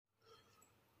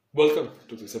Welcome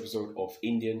to this episode of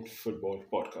Indian Football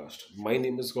Podcast. My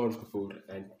name is Gaurav Kapoor,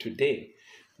 and today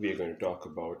we are going to talk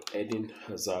about Edin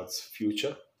Hazard's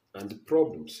future and the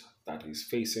problems that he's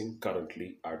facing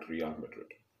currently at Real Madrid.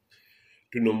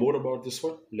 To know more about this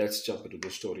one, let's jump into the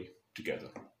story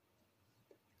together.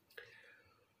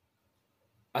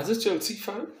 As a Chelsea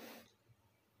fan,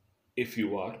 if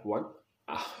you are one,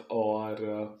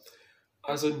 or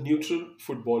as a neutral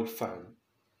football fan,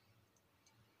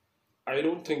 I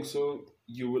don't think so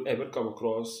you will ever come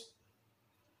across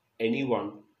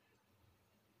anyone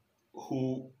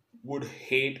who would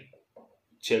hate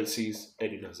Chelsea's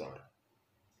Edin Hazard.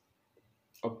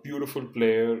 A beautiful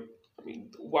player. I mean,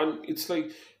 it's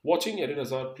like watching Edin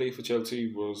Hazard play for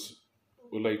Chelsea was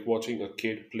like watching a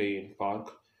kid play in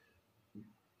park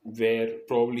where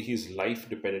probably his life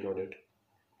depended on it.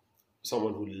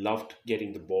 Someone who loved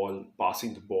getting the ball,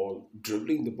 passing the ball,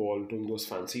 dribbling the ball, doing those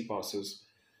fancy passes.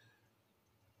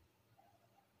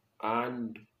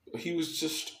 And he was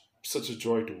just such a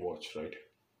joy to watch, right?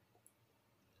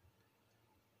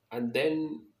 And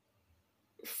then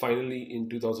finally in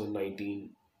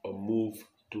 2019, a move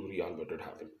to Real Madrid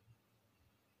happened.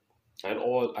 And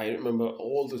all I remember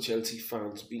all the Chelsea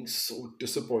fans being so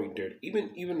disappointed.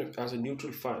 As a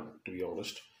neutral fan, to be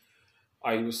honest,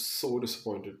 I was so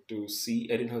disappointed to see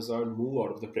Edin Hazard move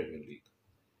out of the Premier League.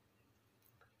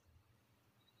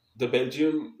 The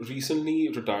Belgian recently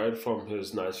retired from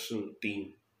his national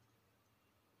team,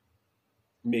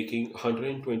 making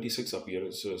 126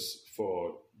 appearances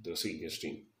for the seniors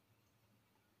team.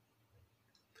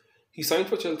 He signed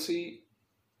for Chelsea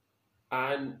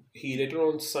and he later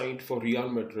on signed for Real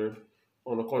Madrid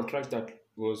on a contract that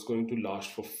was going to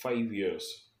last for 5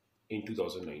 years in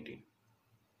 2019.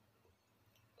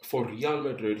 For Real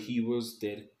Madrid, he was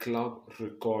their club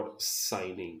record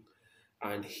signing,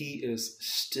 and he is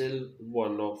still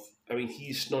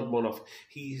he's not one of,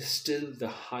 he is still the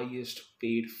highest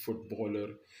paid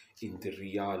footballer in the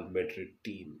Real Madrid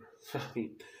team. I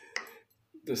mean,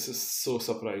 this is so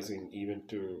surprising even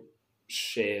to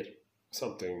share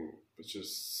something which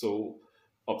is so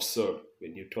absurd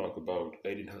when you talk about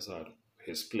Eden Hazard,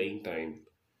 his playing time,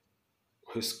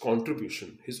 his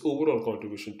contribution, his overall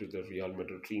contribution to the Real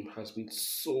Madrid team has been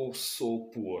so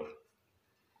poor.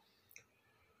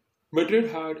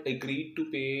 Madrid had agreed to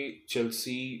pay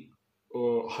Chelsea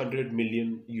 100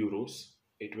 million euros.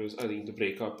 It was, I think, the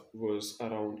breakup was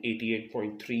around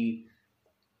 88.3.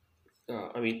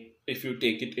 If you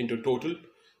take it into total,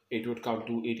 it would come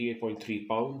to 88.3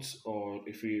 pounds, or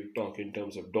if we talk in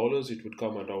terms of dollars, it would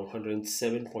come around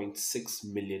 $107.6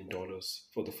 million dollars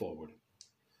for the forward.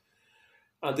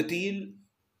 And the deal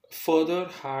further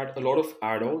had a lot of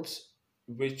add ons,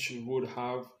 which would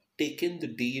have taken the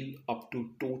deal up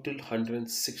to total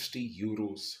 160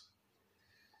 euros.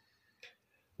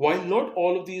 While not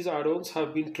all of these add ons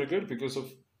have been triggered because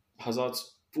of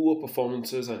Hazard's poor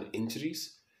performances and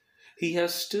injuries, he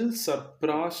has still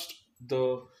surpassed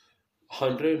the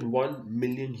 101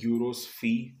 million euros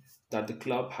fee that the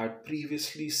club had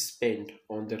previously spent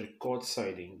on the record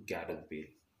signing Gareth Bale.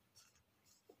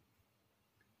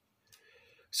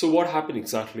 So, what happened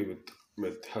exactly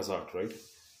with Hazard, right?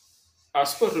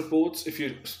 As per reports, if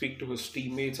you speak to his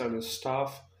teammates and his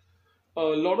staff, a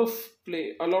lot of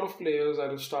players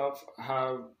and his staff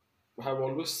have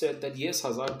always said that yes,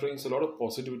 Hazard brings a lot of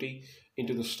positivity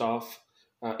into the staff,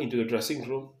 into the dressing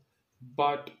room,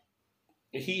 but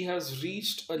he has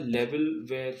reached a level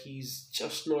where he's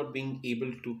just not being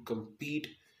able to compete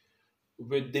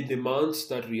with the demands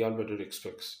that Real Madrid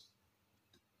expects.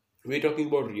 We're talking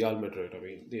about Real Madrid. I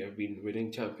mean, they have been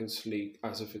winning Champions League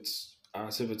as if it's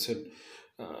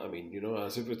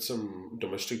some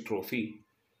domestic trophy,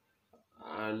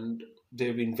 and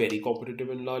they've been very competitive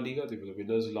in La Liga. They were the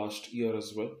winners last year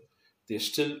as well. They're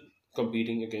still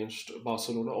competing against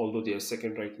Barcelona, although they are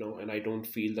second right now, and I don't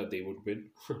feel that they would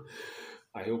win.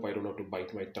 I hope I don't have to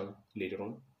bite my tongue later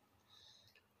on.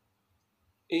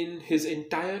 In his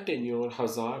entire tenure,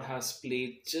 Hazard has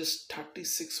played just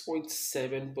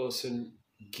 36.7%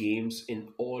 games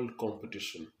in all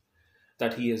competition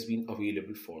that he has been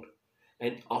available for.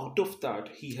 And out of that,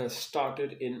 he has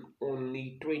started in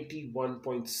only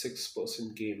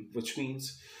 21.6% game, which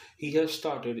means he has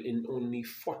started in only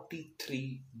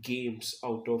 43 games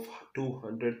out of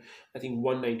 200, I think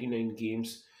 199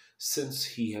 games since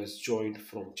he has joined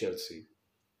from Chelsea.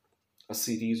 A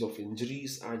series of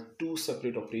injuries and two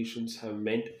separate operations have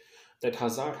meant that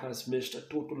Hazard has missed a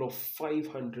total of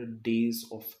 500 days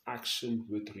of action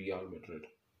with Real Madrid.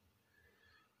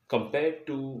 Compared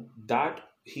to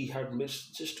that, he had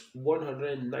missed just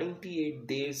 198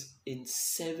 days in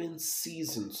 7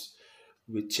 seasons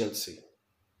with Chelsea.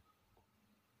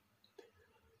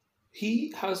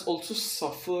 He has also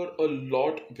suffered a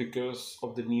lot because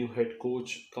of the new head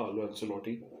coach, Carlo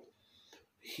Ancelotti.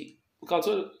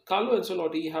 Carlo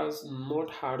Ancelotti has not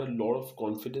had a lot of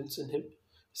confidence in him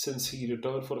since he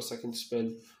returned for a second spell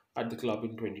at the club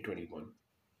in 2021.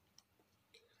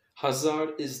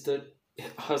 Hazard is the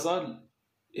Hazard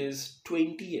is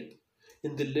 20th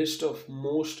in the list of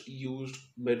most used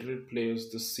Madrid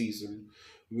players this season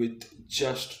with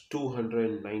just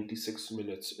 296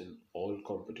 minutes in all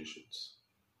competitions,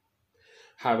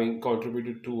 having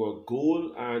contributed to a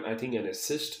goal and I think an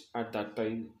assist at that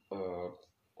time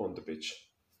on the pitch.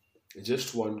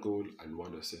 Just one goal and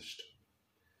one assist.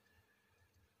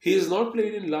 He has not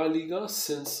played in La Liga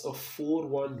since a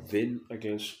 4-1 win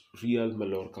against Real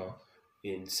Mallorca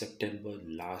in September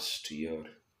last year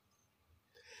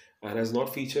and has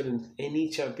not featured in any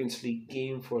Champions League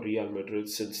game for Real Madrid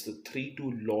since the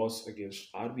 3-2 loss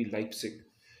against RB Leipzig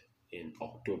in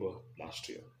October last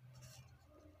year.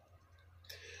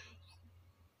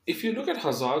 If you look at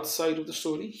Hazard's side of the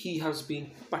story, he has been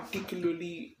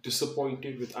particularly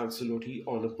disappointed with Ancelotti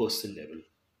on a personal level.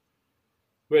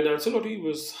 When Ancelotti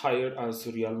was hired as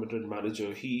the Real Madrid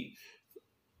manager, he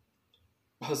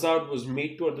Hazard was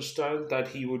made to understand that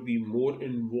he would be more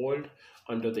involved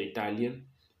under the Italian,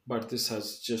 but this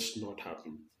has just not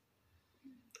happened.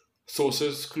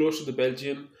 Sources close to the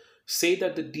Belgian say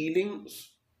that the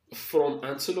dealings from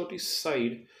Ancelotti's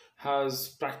side has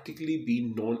practically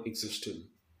been non-existent.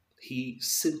 He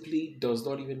simply does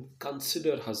not even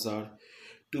consider Hazard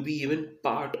to be even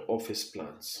part of his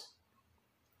plans.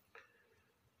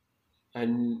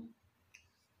 And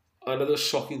another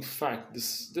shocking fact,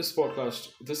 this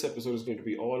episode is going to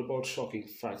be all about shocking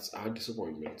facts and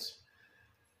disappointments.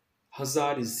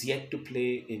 Hazard is yet to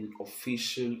play in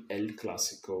official El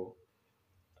Clasico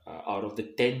out of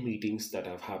the 10 meetings that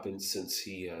have happened since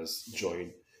he has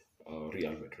joined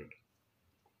Real Madrid.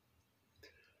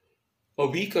 A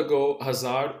week ago,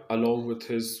 Hazard, along with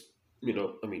his,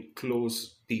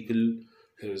 close people,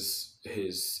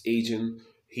 his agent,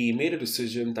 he made a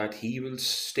decision that he will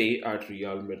stay at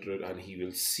Real Madrid and he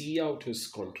will see out his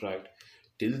contract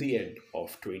till the end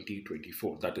of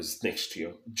 2024. That is next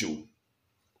year, June.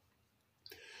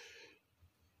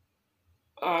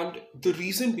 And the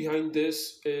reason behind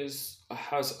this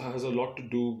has a lot to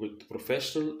do with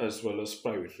professional as well as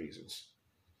private reasons.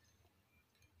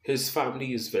 His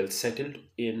family is well settled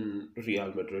in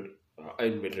Real Madrid,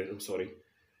 in Madrid. I'm sorry.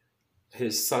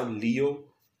 His son Leo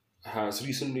has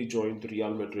recently joined the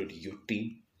Real Madrid youth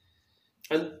team,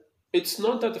 and it's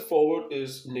not that the forward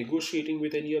is negotiating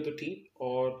with any other team,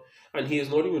 and he has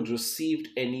not even received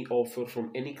any offer from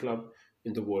any club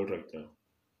in the world right now.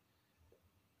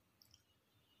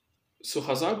 So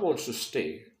Hazard wants to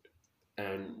stay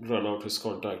and run out his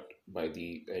contract by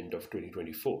the end of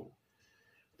 2024.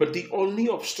 But the only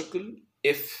obstacle,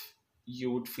 if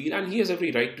you would feel, and he has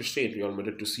every right to stay in Real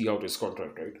Madrid to see out his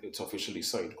contract, right? It's officially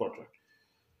signed contract.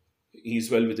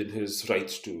 He's well within his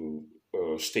rights to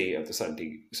stay at the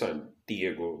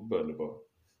Santiago Bernabeu.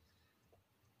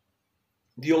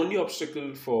 The only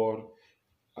obstacle for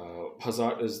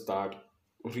Hazard is that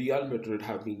Real Madrid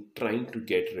have been trying to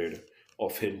get rid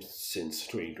of him since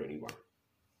 2021.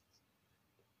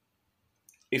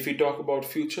 If we talk about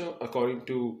future, according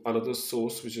to another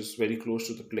source which is very close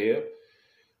to the player,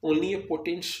 only a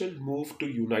potential move to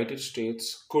United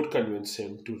States could convince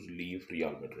him to leave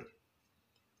Real Madrid.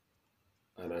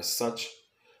 And as such,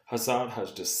 Hazard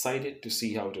has decided to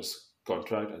see out his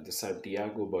contract at the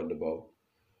Santiago Bernabeu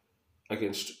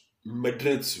against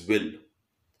Madrid's will,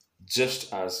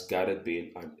 just as Gareth Bale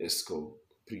and Isco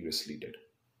previously did.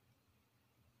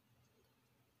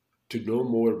 To know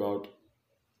more about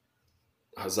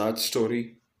Hazard's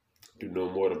story, to know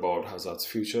more about Hazard's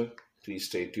future, please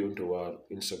stay tuned to our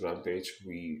Instagram page.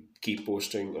 We keep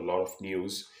posting a lot of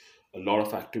news, a lot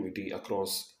of activity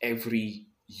across every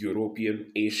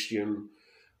European, Asian,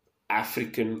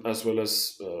 African, as well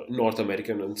as North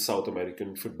American and South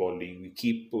American football league. We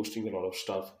keep posting a lot of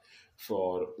stuff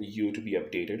for you to be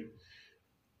updated.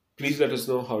 Please let us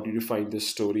know how did you find this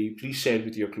story. Please share it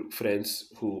with your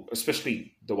friends who,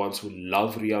 especially the ones who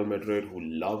love Real Madrid, who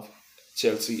love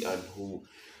Chelsea, and who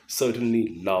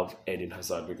certainly love Edin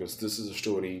Hazard because this is a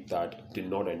story that did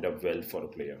not end up well for a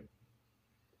player.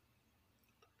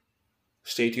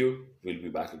 Stay tuned. We'll be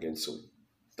back again soon.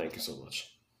 Thank you so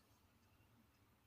much.